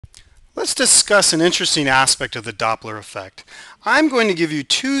Let's discuss an interesting aspect of the Doppler effect. I'm going to give you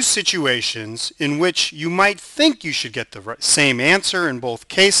two situations in which you might think you should get the same answer in both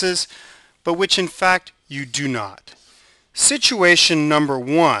cases, but which in fact you do not. Situation number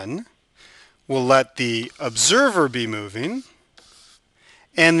one will let the observer be moving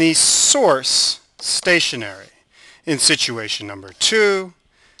and the source stationary. In situation number two,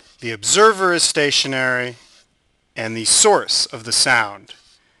 the observer is stationary and the source of the sound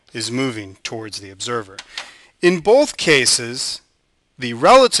is moving towards the observer. In both cases, the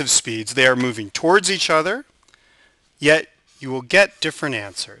relative speeds, they are moving towards each other, yet you will get different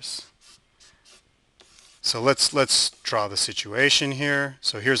answers. So let's draw the situation here.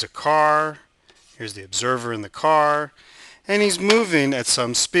 So here's a car, here's the observer in the car, and he's moving at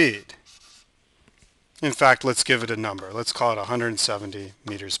some speed. In fact, let's give it a number. Let's call it 170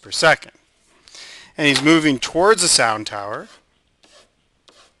 meters per second. And he's moving towards the sound tower.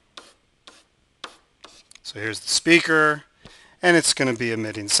 So here's the speaker, and it's going to be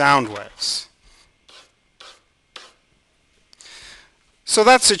emitting sound waves. So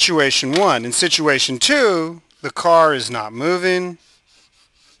that's situation one. In situation two, the car is not moving.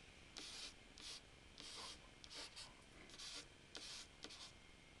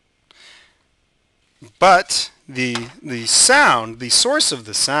 But the sound, the source of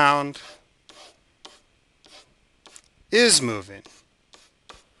the sound, is moving.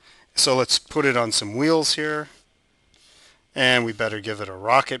 So let's put it on some wheels here. And we better give it a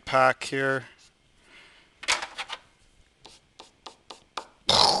rocket pack here.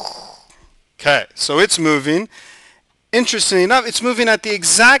 Okay, so it's moving. Interestingly enough, it's moving at the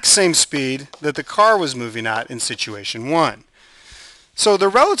exact same speed that the car was moving at in situation one. So the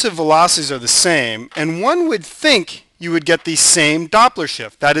relative velocities are the same, and one would think you would get the same Doppler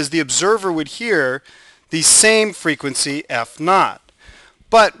shift. That is, the observer would hear the same frequency f naught.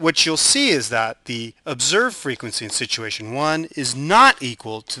 But what you'll see is that the observed frequency in situation one is not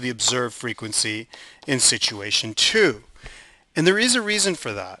equal to the observed frequency in situation two. And there is a reason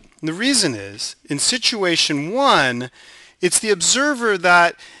for that. And the reason is, in situation one, it's the observer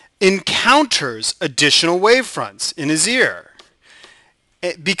that encounters additional wavefronts in his ear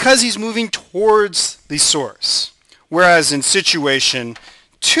because he's moving towards the source. Whereas in situation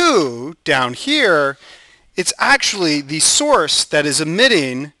two, down here, it's actually the source that is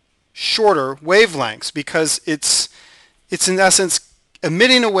emitting shorter wavelengths because it's in essence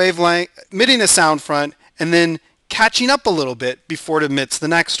emitting a wavelength, emitting a sound front, and then catching up a little bit before it emits the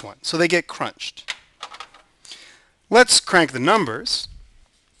next one. So they get crunched. Let's crank the numbers.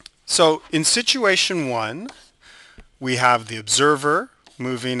 So in situation one, we have the observer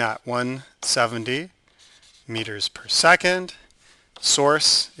moving at 170 meters per second.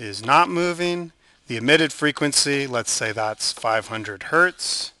 Source is not moving. The emitted frequency, let's say that's 500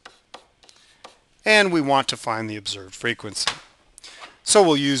 hertz. And we want to find the observed frequency. So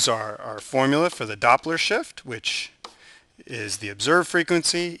we'll use our formula for the Doppler shift, which is the observed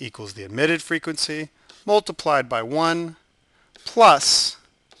frequency equals the emitted frequency multiplied by 1 plus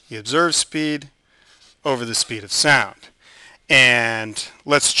the observed speed over the speed of sound. And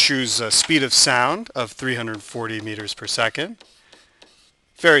let's choose a speed of sound of 340 meters per second.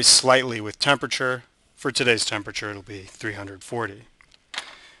 Varies slightly with temperature. For today's temperature, it'll be 340.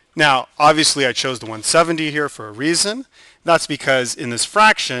 Now, obviously, I chose the 170 here for a reason. That's because in this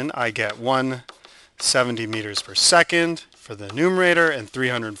fraction, I get 170 meters per second for the numerator and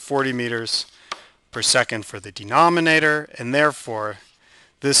 340 meters per second for the denominator. And therefore,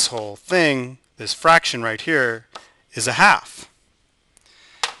 this whole thing, this fraction right here, is a half.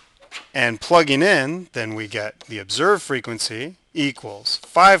 And plugging in, then we get the observed frequency equals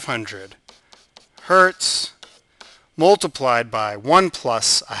 500 hertz multiplied by 1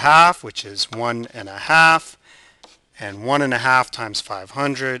 plus a half, which is 1.5, and 1.5 times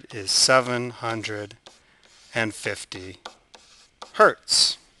 500 is 750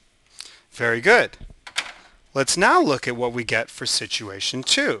 hertz. Very good. Let's now look at what we get for situation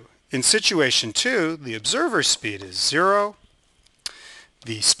 2. In situation 2, the observer speed is 0.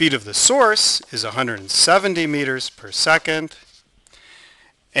 The speed of the source is 170 meters per second.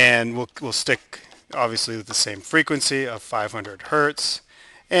 And we'll stick, obviously, with the same frequency of 500 hertz.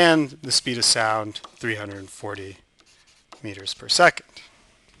 And the speed of sound, 340 meters per second.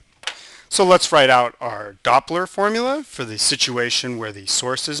 So let's write out our Doppler formula for the situation where the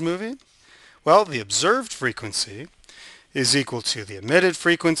source is moving. Well, the observed frequency is equal to the emitted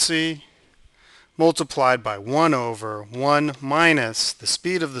frequency multiplied by 1 over 1 minus the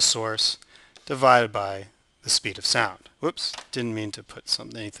speed of the source divided by the speed of sound. Whoops, didn't mean to put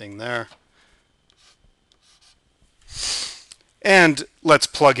anything there. And let's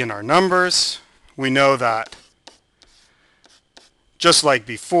plug in our numbers. We know that just like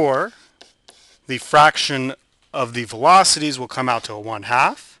before, the fraction of the velocities will come out to a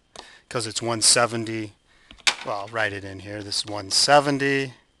 1/2 because it's 170. Well, I'll write it in here. This is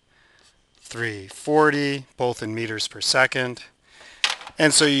 170, 340, both in meters per second.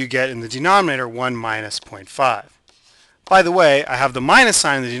 And so you get in the denominator 1 minus 0.5. By the way, I have the minus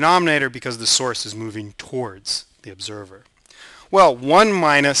sign in the denominator because the source is moving towards the observer. Well, 1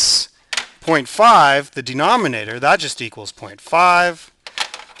 minus 0.5, the denominator, that just equals 0.5.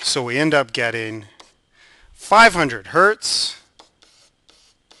 So we end up getting 500 hertz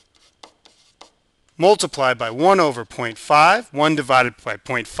multiplied by 1 over 0.5. 1 divided by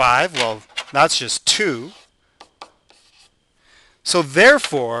 0.5, well, that's just 2. So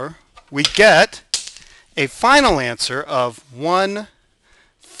therefore, we get a final answer of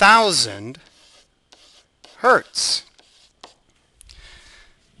 1,000 hertz.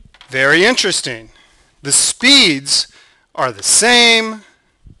 Very interesting. The speeds are the same,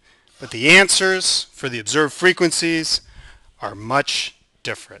 but the answers for the observed frequencies are much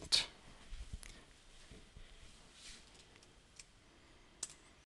different.